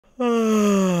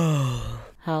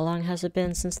long has it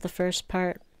been since the first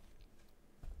part?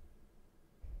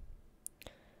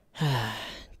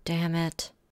 Damn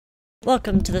it.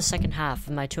 Welcome to the second half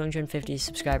of my 250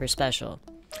 subscriber special.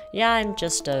 Yeah, I'm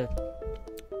just a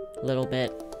little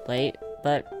bit late,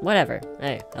 but whatever.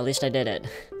 Hey, at least I did it.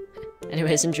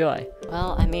 Anyways, enjoy.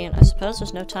 Well, I mean, I suppose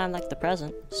there's no time like the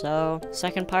present, so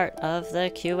second part of the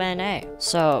Q&A.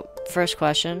 So, first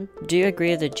question, do you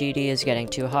agree that GD is getting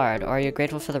too hard, or are you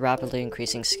grateful for the rapidly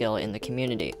increasing skill in the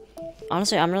community?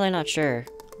 Honestly, I'm really not sure.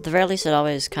 At the very least,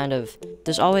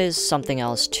 there's always something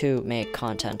else to make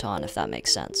content on, if that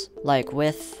makes sense. Like,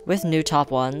 with new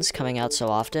top 1s coming out so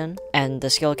often, and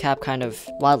the skill cap kind of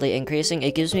wildly increasing,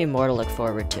 it gives me more to look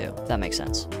forward to, if that makes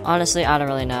sense. Honestly, I don't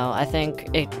really know. I think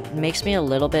it makes me a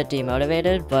little bit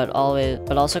demotivated, but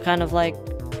also kind of like,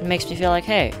 it makes me feel like,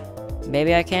 hey,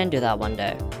 maybe I can do that one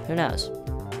day. Who knows?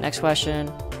 Next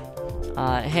question.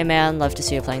 Hey man, love to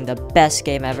see you playing the best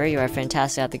game ever. You are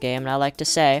fantastic at the game, and I like to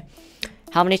say,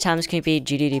 how many times can you beat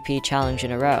GDDP challenge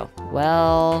in a row?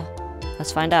 Well,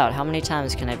 let's find out. How many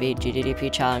times can I beat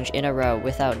GDDP challenge in a row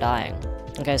without dying?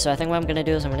 Okay, so I think what I'm gonna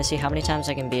do is I'm gonna see how many times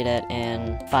I can beat it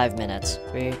in 5 minutes.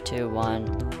 3, 2,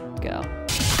 1, go.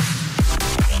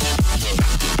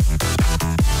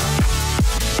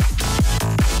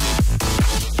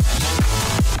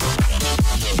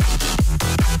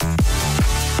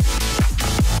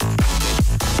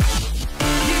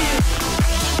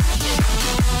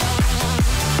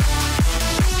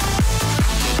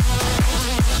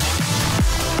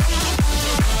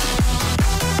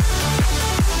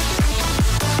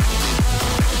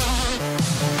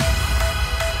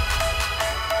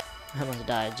 I almost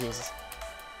died, Jesus.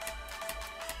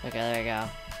 Okay, there we go.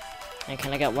 And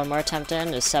can I get one more attempt in?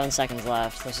 There's 7 seconds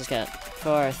left. Let's just get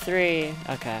 4, 3,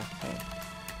 okay.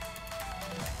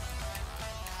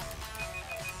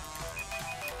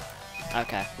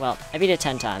 Okay, well, I beat it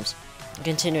 10 times.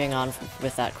 Continuing on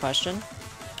with that question.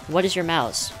 What is your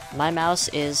mouse? My mouse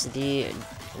is the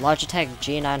Logitech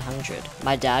G900.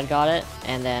 My dad got it,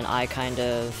 and then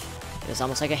it was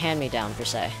almost like a hand-me-down, per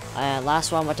se.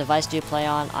 Last one, what device do you play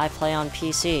on? I play on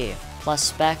PC. Plus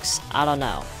specs, I don't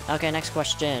know. Okay, next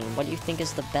question. What do you think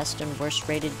is the best and worst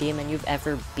rated demon you've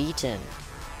ever beaten?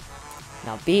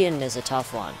 Now, beaten is a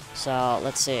tough one. So,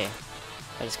 let's see.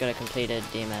 I just got a completed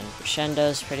demon.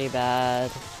 Crescendo's pretty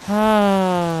bad.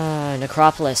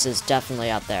 Necropolis is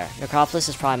definitely up there. Necropolis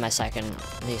is probably my second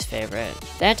least favorite.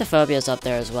 The Antiphobia's up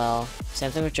there as well. Same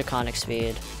thing with Draconic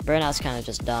Speed. Burnout's kind of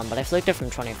just dumb, but I flicked it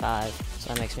from 25, so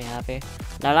that makes me happy.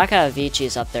 Naraka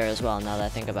Avicii's up there as well, now that I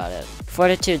think about it.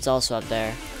 Fortitude's also up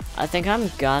there. I think I'm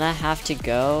gonna have to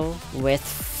go with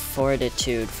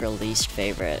Fortitude for least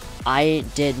favorite. I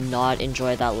did not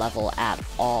enjoy that level at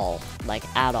all. Like,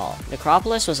 at all.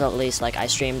 Necropolis was at least, like, I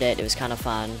streamed it, it was kind of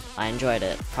fun. I enjoyed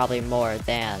it, probably more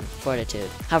than Fortitude.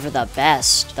 However, the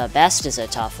best is a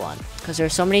tough one. Because there are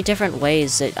so many different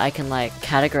ways that I can, like,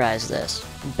 categorize this.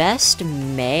 Best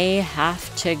may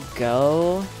have to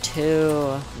go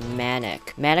to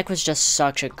Manic. Manic was just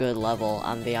such a good level,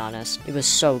 I'll be honest. It was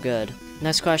so good.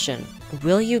 Next question.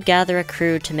 Will you gather a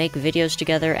crew to make videos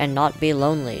together and not be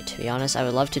lonely? To be honest, I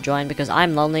would love to join because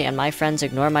I'm lonely and my friends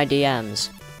ignore my DMs.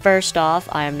 First off,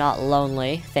 I am not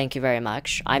lonely, thank you very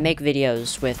much. I make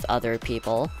videos with other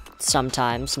people.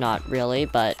 Sometimes, not really,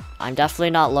 but I'm definitely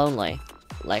not lonely.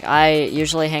 Like, I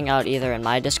usually hang out either in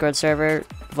my Discord server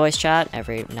voice chat,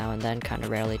 every now and then, kind of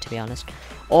rarely to be honest,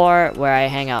 or where I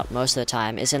hang out most of the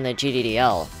time is in the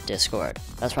GDDL Discord.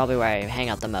 That's probably where I hang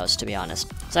out the most, to be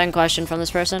honest. Second question from this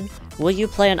person. Will you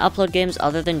play and upload games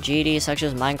other than GD, such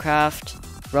as Minecraft,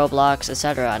 Roblox,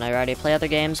 etc.? And I already play other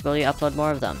games, will you upload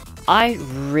more of them? I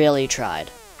really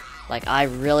tried. Like, I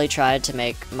really tried to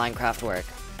make Minecraft work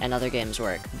and other games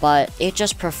work, but it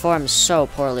just performs so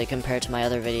poorly compared to my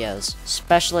other videos,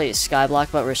 especially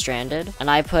Skyblock but Restranded.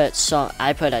 And I put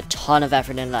a ton of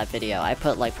effort into that video. I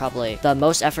put like probably the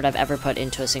most effort I've ever put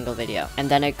into a single video, and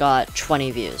then it got 20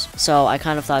 views. So I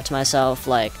kind of thought to myself,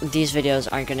 like, these videos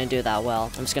aren't gonna do that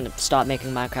well. I'm just gonna stop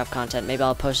making Minecraft content. Maybe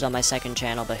I'll post it on my second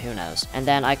channel, but who knows. And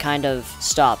then I kind of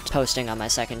stopped posting on my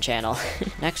second channel.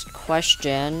 Next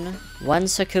question.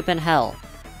 When's Hakup in Hell?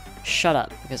 Shut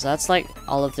up, because that's like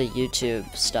all of the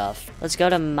YouTube stuff. Let's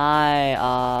go to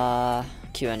my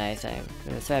Q&A thing.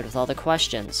 The thread with all the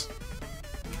questions.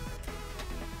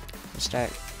 Let's start.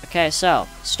 Okay, so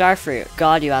Starfruit.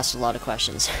 God, you asked a lot of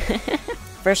questions.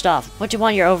 First off, what do you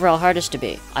want your overall hardest to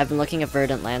be? I've been looking at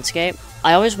Verdant Landscape.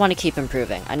 I always want to keep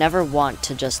improving. I never want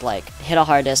to just like hit a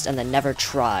hardest and then never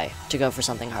try to go for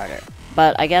something harder.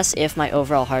 But I guess if my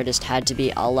overall hardest had to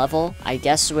be a level, I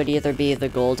guess it would either be the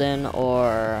Golden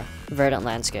or Verdant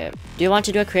landscape. Do you want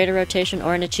to do a creator rotation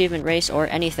or an achievement race or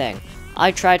anything?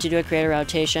 I tried to do a creator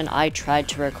rotation. I tried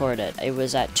to record it. It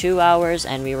was at 2 hours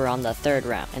and we were on the 3rd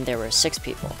round and there were 6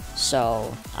 people.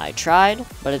 So I tried,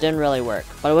 but it didn't really work.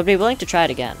 But I would be willing to try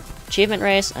it again. Achievement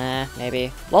race? Maybe.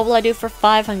 What will I do for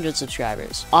 500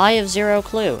 subscribers? I have zero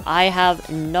clue. I have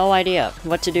no idea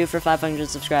what to do for 500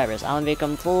 subscribers. I'm gonna be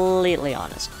completely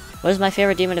honest. What is my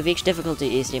favorite demon of each difficulty?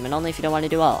 Easy demon, only if you don't want to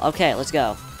do all. Okay, let's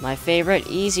go. My favorite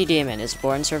easy demon is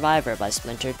Born Survivor by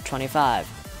Splinter25.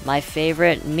 My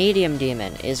favorite medium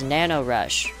demon is Nano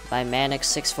Rush by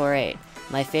Manix648.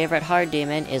 My favorite hard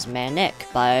demon is Manic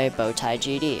by Bowtie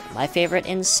GD. My favorite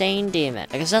insane demon,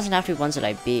 I guess it doesn't have to be ones that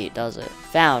I beat, does it?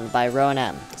 Found by Rowan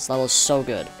M. This level is so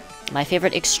good. My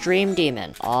favorite extreme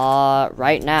demon,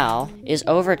 right now, is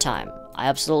Overtime. I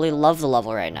absolutely love the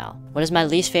level right now. What is my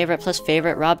least favorite plus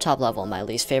favorite Rob Top level? My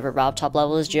least favorite Rob Top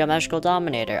level is Geometrical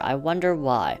Dominator. I wonder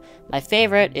why. My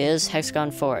favorite is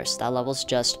Hexagon Force. That level's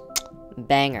just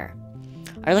banger.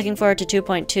 Are you looking forward to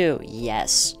 2.2?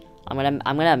 Yes. I'm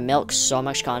gonna milk so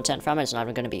much content from it, it's not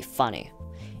even gonna be funny.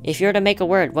 If you were to make a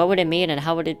word, what would it mean and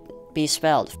how would it be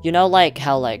spelled? You know, like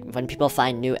how like when people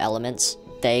find new elements,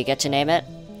 they get to name it?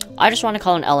 I just want to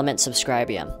call an element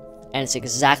Subscribium, and it's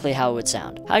exactly how it would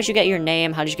sound. How did you get your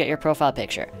name? How did you get your profile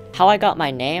picture? How I got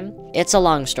my name? It's a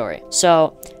long story.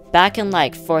 So back in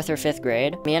like 4th or 5th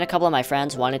grade, me and a couple of my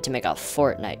friends wanted to make a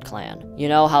Fortnite clan. You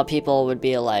know how people would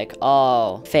be like,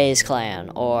 oh, FaZe clan,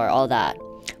 or all that.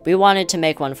 We wanted to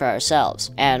make one for ourselves,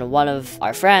 and one of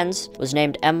our friends was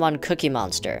named M1 Cookie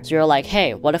Monster. So we were like,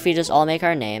 hey, what if we just all make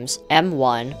our names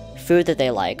M1, food that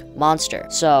they like, Monster.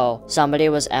 So somebody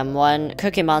was M1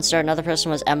 Cookie Monster, another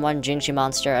person was M1 Jingchi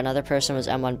Monster, another person was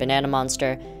M1 Banana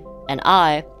Monster, and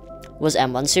I was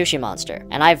M1 Sushi Monster.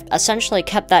 And I've essentially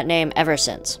kept that name ever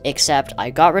since, except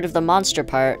I got rid of the monster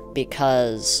part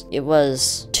because it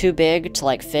was too big to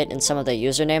like fit in some of the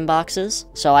username boxes,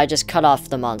 so I just cut off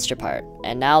the monster part.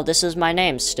 And now this is my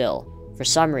name still, for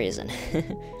some reason.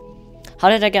 How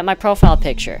did I get my profile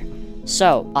picture?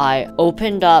 So, I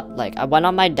opened up, like, I went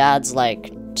on my dad's,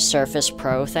 like, Surface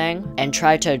Pro thing and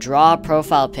tried to draw a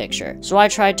profile picture. So I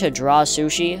tried to draw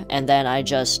sushi and then I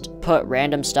just put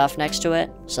random stuff next to it.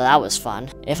 So that was fun.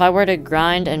 If I were to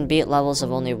grind and beat levels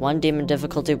of only one demon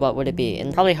difficulty, what would it be?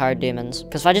 And probably hard demons.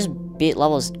 Because if I just beat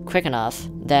levels quick enough,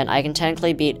 then I can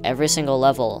technically beat every single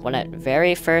level when it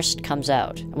very first comes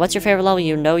out. What's your favorite level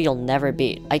you know you'll never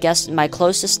beat? I guess my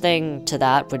closest thing to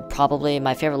that would probably,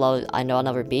 my favorite level I know I'll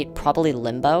never beat, probably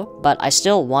Limbo, but I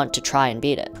still want to try and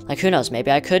beat it. Like, who knows,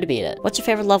 maybe I could beat it. What's your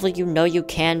favorite level you know you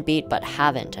can beat but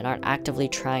haven't and aren't actively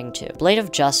trying to? Blade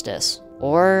of Justice.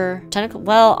 Or, technically,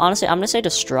 well, honestly, I'm gonna say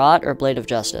Distraught or Blade of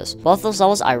Justice. Both those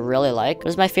levels I really like. It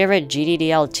was my favorite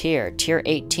GDDL tier, tier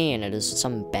 18. It is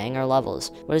some banger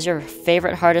levels. What is your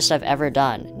favorite hardest I've ever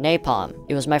done? Napalm.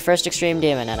 It was my first extreme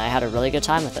demon and I had a really good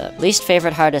time with it. Least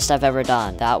favorite hardest I've ever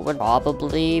done? That would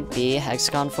probably be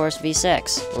Hexagon Force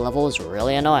V6. The level was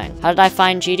really annoying. How did I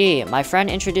find GD? My friend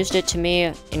introduced it to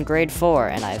me in grade 4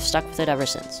 and I've stuck with it ever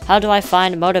since. How do I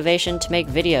find motivation to make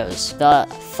videos?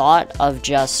 The thought of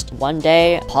just one day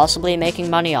possibly making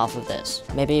money off of this.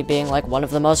 Maybe being like one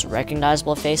of the most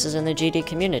recognizable faces in the GD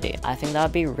community. I think that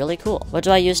would be really cool. What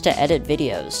do I use to edit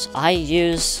videos? I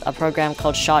use a program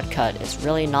called Shotcut. It's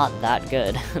really not that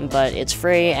good, but it's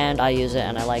free and I use it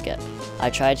and I like it. I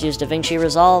tried to use DaVinci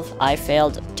Resolve. I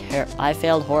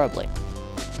failed horribly.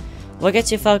 What gets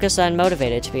you focused and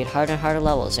motivated to beat harder and harder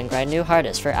levels and grind new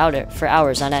hardest for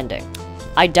hours unending?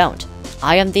 I don't.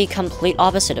 I am the complete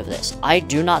opposite of this. I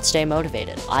do not stay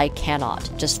motivated. I cannot.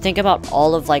 Just think about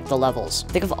all of like the levels.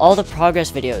 Think of all the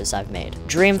progress videos I've made.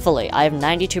 Dreamfully, I have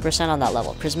 92% on that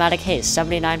level. Prismatic Haze,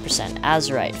 79%.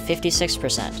 Azurite,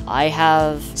 56%. I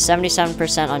have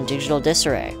 77% on Digital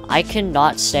Disarray. I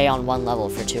cannot stay on one level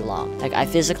for too long. Like, I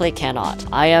physically cannot.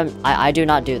 I do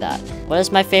not do that. What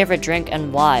is my favorite drink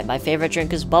and why? My favorite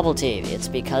drink is bubble tea. It's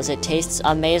because it tastes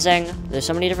amazing. There's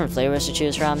so many different flavors to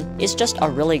choose from. It's just a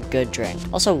really good drink.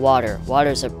 Also water.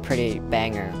 Water's a pretty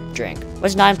banger drink.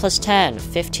 What's 9 plus 10?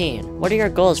 15. What are your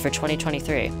goals for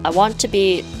 2023? I want to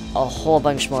beat a whole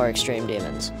bunch more extreme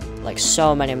demons. Like,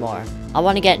 so many more. I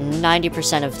want to get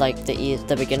 90% of like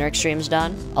the beginner extremes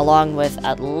done, along with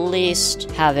at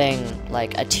least having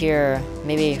like a tier,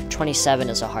 maybe 27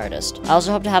 is the hardest. I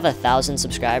also hope to have 1,000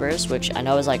 subscribers, which I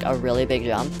know is like a really big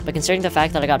jump, but considering the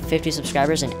fact that I got 50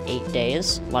 subscribers in 8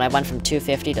 days, when I went from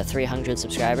 250 to 300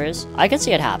 subscribers, I could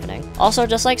see it happening. Also,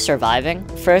 just like surviving.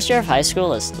 First year of high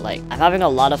school is like, I'm having a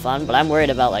lot of fun, but I'm worried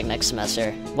about like next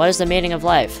semester. What is the meaning of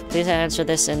life? Please answer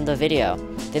this in the video.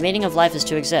 The meaning of life is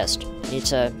to exist. You need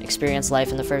to experience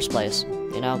life in the first place.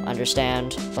 you know,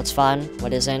 understand what's fun,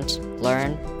 what isn't,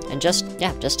 learn, and just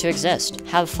to exist.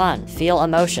 Have fun, feel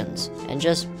emotions, and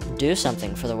just do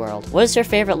something for the world. What is your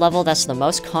favorite level that's the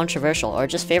most controversial, or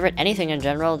just favorite anything in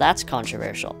general that's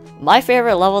controversial? My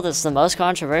favorite level that's the most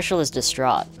controversial is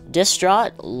Distraught.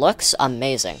 Distraught looks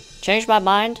amazing. Changed my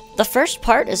mind? The first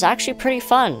part is actually pretty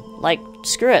fun. Like,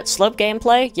 screw it, slope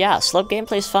gameplay? Yeah, slope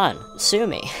gameplay's fun. Sue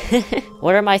me.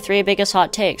 What are my 3 biggest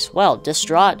hot takes? Well,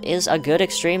 Distraught is a good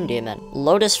extreme demon.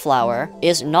 Lotus Flower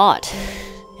is not.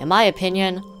 In my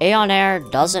opinion,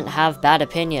 QnA doesn't have bad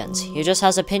opinions. He just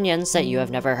has opinions that you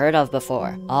have never heard of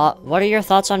before. What are your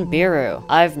thoughts on Biru?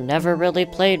 I've never really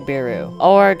played Biru.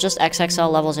 Or just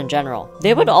XXL levels in general.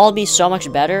 They would all be so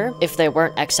much better if they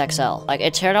weren't XXL. Like,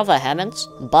 Eternal Vehemence,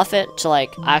 buff it to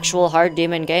like actual hard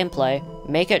demon gameplay,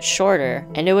 make it shorter,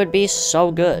 and it would be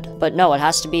so good. But no, it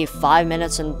has to be 5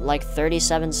 minutes and like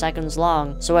 37 seconds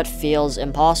long, so it feels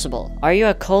impossible. Are you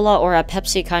a cola or a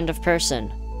Pepsi kind of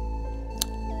person?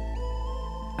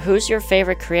 Who's your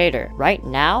favorite creator? Right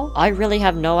now, I really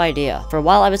have no idea. For a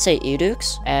while, I would say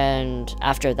Edux, and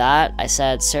after that, I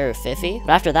said Serufifi,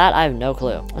 but after that, I have no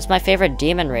clue. What's my favorite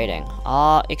demon rating?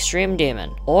 Extreme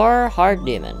Demon or Hard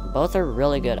Demon. Both are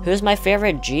really good. Who's my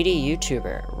favorite GD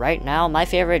YouTuber? Right now, my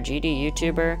favorite GD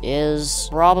YouTuber is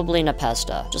probably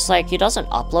Nepesta. Just like, he doesn't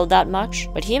upload that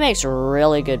much, but he makes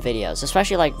really good videos,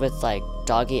 especially like with like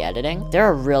doggy editing. They're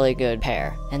a really good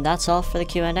pair. And that's all for the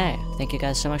Q&A. Thank you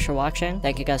guys so much for watching.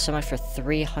 Thank you guys so much for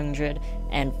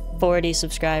 340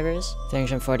 subscribers.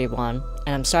 341.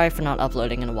 And I'm sorry for not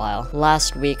uploading in a while.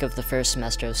 Last week of the first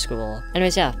semester of school.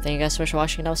 Anyways, yeah, thank you guys so much for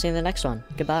watching, and I'll see you in the next one.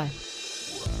 Goodbye.